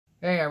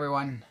Hey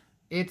everyone,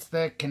 it's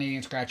the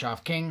Canadian Scratch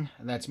Off King,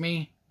 that's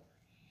me,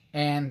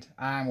 and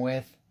I'm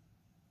with...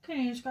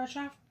 Canadian Scratch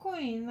Off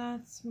Queen,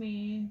 that's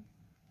me.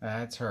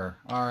 That's her.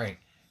 Alright,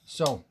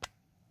 so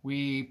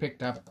we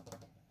picked up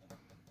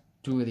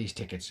two of these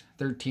tickets,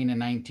 13 and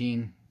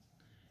 19,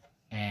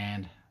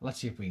 and let's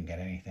see if we can get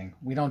anything.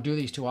 We don't do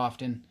these too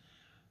often,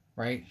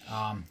 right?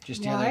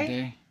 Just the other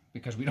day,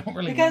 because we don't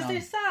really Because they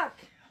suck.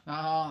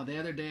 Oh, the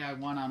other day I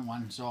won on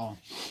one, so...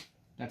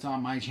 That's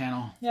on my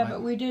channel. Yeah,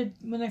 but we did,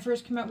 when they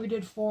first came out, we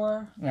did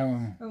 4.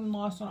 And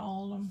lost on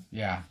all of them.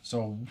 Yeah,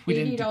 so we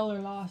didn't...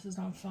 $80 loss is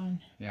not fun.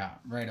 Yeah,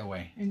 right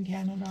away. In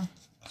Canada.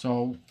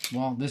 So,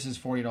 well, this is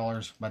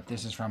 $40, but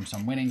this is from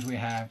some winnings we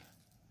have.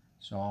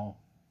 So,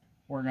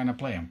 we're going to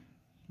play them.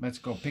 Let's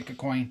go pick a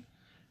coin.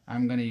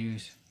 I'm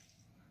using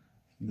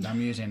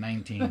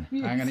 19.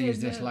 I'm going to use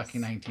this lucky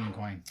 19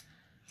 coin.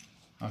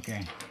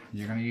 Okay,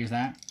 you're going to use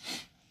that?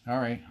 All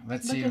right,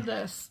 let's see. Look at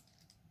this.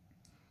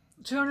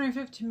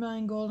 250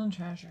 million golden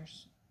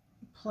treasures.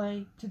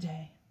 Play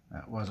today.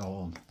 That was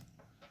old.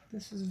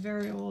 This is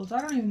very old. I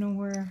don't even know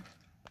where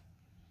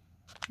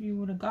you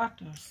would have got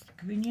this. The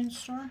convenience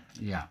store?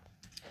 Yeah.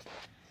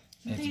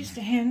 They used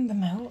to hand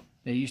them out.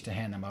 They used to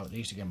hand them out. They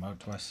used to give them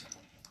out to us.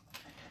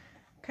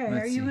 Okay,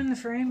 are you in the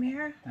frame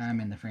here? I'm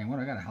in the frame. What,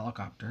 I got a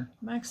helicopter.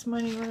 Max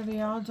money, what are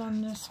the odds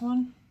on this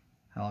one?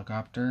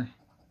 Helicopter.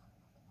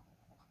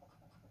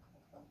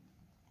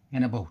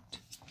 And a boat.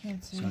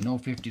 Can't see. So no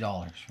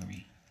 $50 for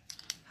me.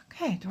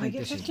 Okay, do I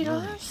get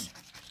 $50?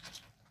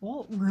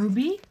 Well,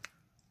 Ruby.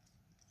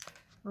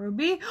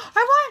 Ruby.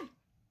 I won!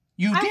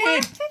 You did!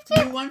 Won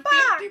 50 you won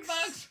 50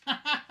 bucks!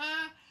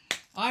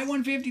 I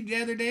won 50 the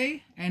other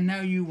day, and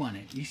now you won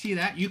it. You see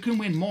that? You can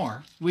win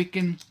more. We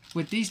can,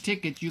 with these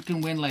tickets, you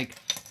can win like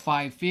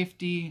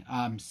 $550,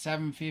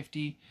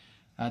 $750.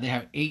 They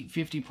have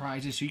 $850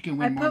 prizes, so you can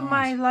win more. I put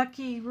my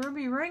lucky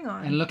Ruby ring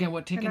on. And look at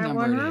what ticket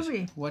number it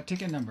is. What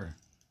ticket number?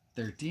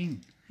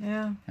 13.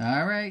 Yeah.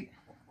 All right.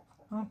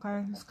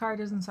 Okay, this card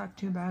doesn't suck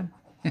too bad.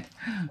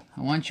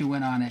 Once you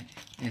win on it,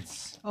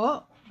 it's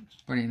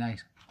pretty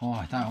nice. Oh,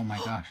 I thought, oh my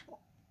gosh.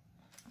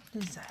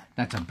 What is that?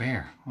 That's a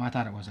bear. Oh, I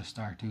thought it was a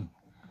star too.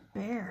 A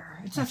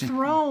bear. It's a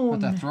throne.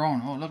 What's a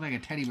throne? Oh, it looked like a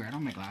teddy bear. I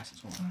don't make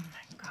glasses. Oh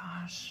my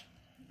gosh.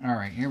 All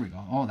right, here we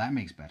go. Oh, that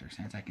makes better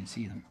sense. I can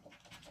see them.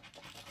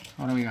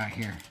 What do we got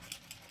here?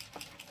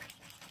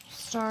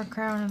 Star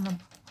crown and a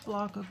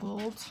block of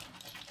gold.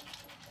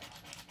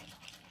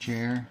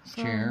 Chair,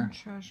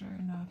 treasure,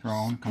 no.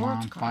 throne. Come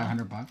on,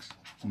 $500.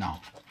 No,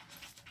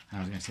 I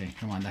was gonna say,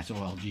 come on, that's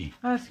OLG.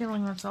 I have a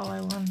feeling that's all I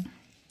won.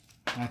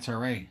 That's all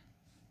right.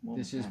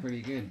 This is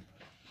pretty good.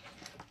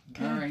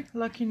 Okay. All right.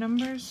 Lucky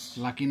numbers.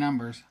 Lucky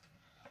numbers.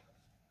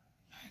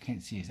 I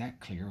can't see. Is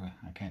that clear?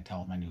 I can't tell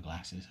with my new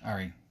glasses. All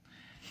right.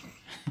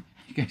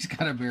 You guys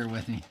gotta bear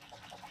with me.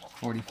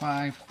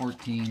 45,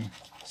 14,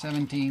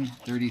 17,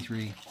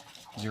 33,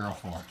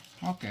 04.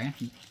 Okay.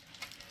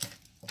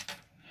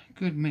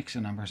 Good mix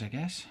of numbers, I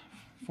guess.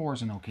 4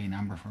 is an okay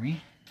number for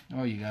me.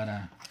 Oh, you got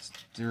a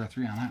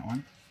 03 on that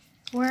one.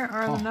 Where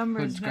are the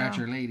numbers Good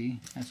Scratcher Lady.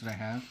 That's what I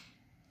have.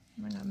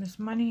 I got Miss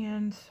Money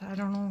and I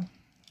don't know.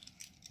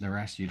 The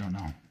rest you don't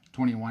know.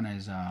 21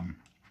 is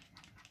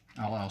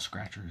LL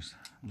Scratchers.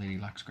 Lady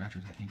Luck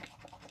Scratchers, I think.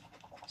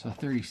 So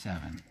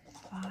 37.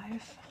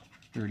 5.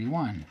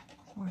 31.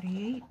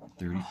 48.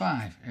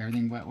 35.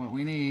 Everything but what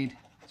we need.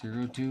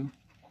 02.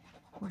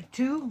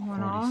 42.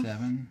 1 off.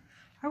 47.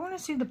 I want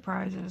to see the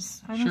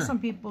prizes. I know some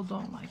people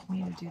don't like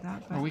me to do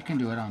that, but well, we can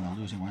do it on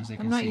the losing ones. They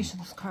can I'm not used to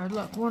this card.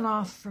 Look, 1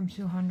 off from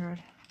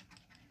 200.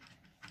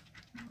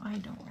 I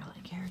don't really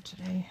care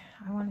today.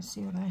 I want to see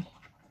what I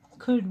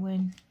could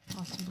win,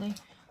 possibly.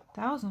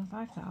 1,000,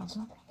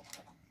 5,000.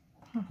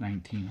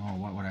 19. Oh,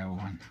 what would I have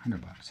won?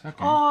 $100. Okay.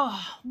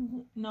 Oh,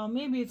 no,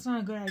 maybe it's not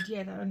a good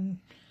idea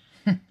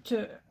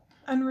to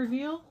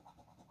unreveal.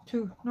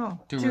 To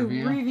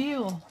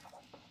reveal.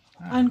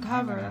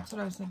 Uncover. That's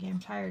what I was thinking. I'm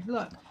tired.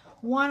 Look.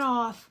 1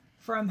 off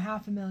from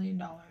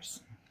 $500,000.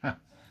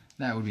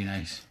 That would be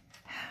nice.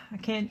 I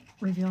can't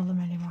reveal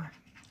them anymore.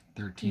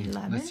 13.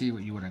 11. Let's see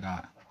what you would have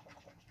got.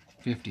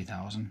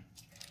 50,000.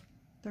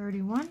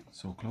 31.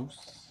 So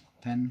close.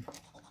 10.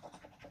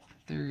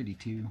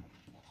 32.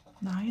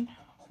 9.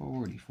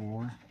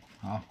 44.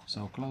 Oh,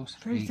 so close.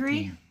 33.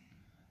 18.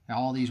 Now,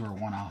 all these were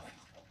 1 off.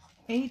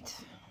 8.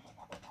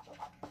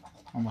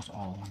 Almost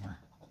all of them were.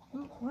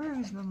 Ooh, where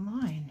is the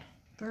line?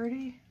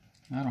 30.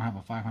 I don't have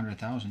a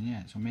 500,000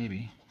 yet, so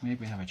maybe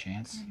I have a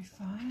chance.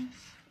 35.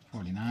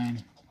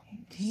 49.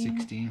 18.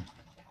 16.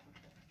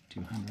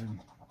 200.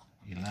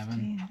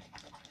 11.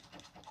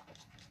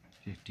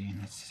 15.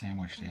 That's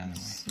sandwiched the other way.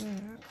 6.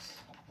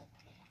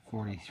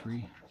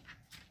 43.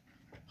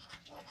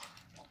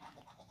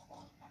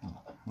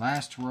 Oh,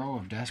 last row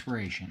of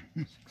desperation.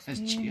 As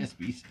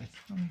GSB says.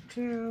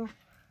 22.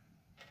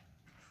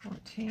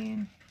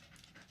 14.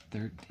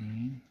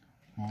 13.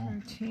 Oh,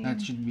 13.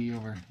 that should be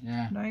over.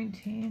 Yeah.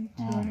 19.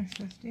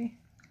 250.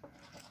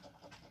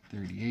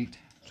 38.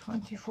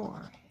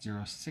 24.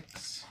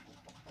 06.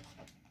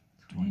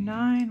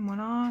 29. 1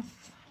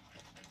 off.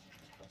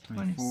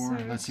 24.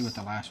 26. Let's see what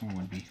the last one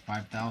would be.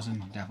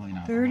 5,000. Definitely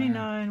not.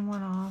 39,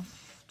 one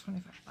off,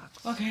 25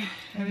 bucks. Okay.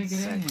 Very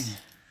good.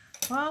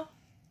 Well,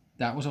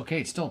 that was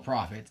okay. It's still a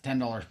profit. It's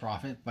 $10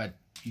 profit, but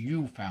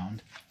you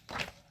found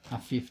a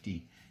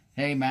 50.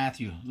 Hey,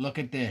 Matthew, look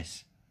at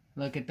this.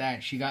 Look at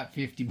that. She got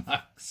 50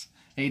 bucks.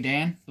 Hey,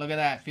 Dan, look at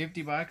that.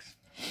 50 bucks.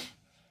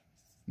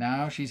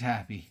 Now she's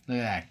happy. Look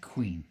at that.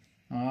 Queen.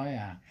 Oh,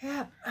 yeah.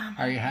 Yep.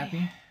 Are you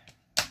happy?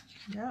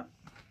 Yep.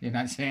 You're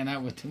not saying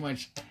that with too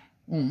much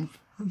oomph.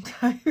 I'm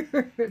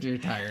tired. You're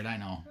tired, I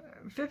know.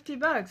 50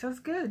 bucks. That's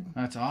good.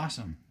 That's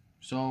awesome.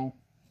 So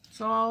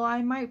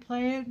I might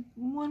play it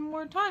one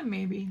more time,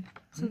 maybe,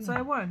 since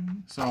I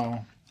won.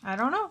 So I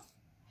don't know.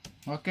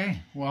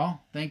 Okay.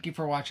 Well, thank you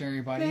for watching,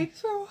 everybody.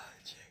 Thanks for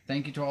watching.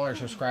 Thank you to all our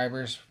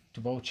subscribers,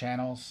 to both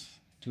channels,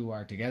 to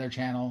our Together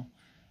channel.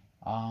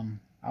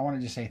 I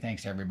wanted to say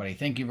thanks to everybody.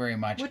 Thank you very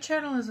much. What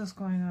channel is this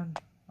going on?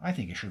 I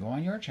think it should go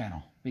on your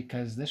channel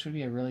because this would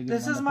be a really good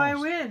This one is to my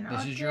post. win.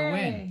 This is your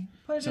win.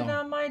 Put it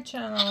on my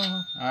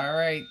channel. All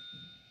right.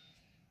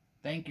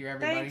 Thank you,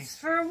 everybody. Thanks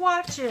for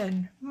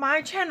watching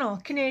my channel,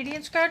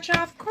 Canadian Scratch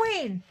Off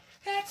Queen.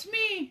 That's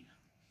me.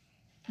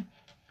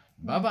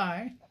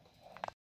 Bye-bye.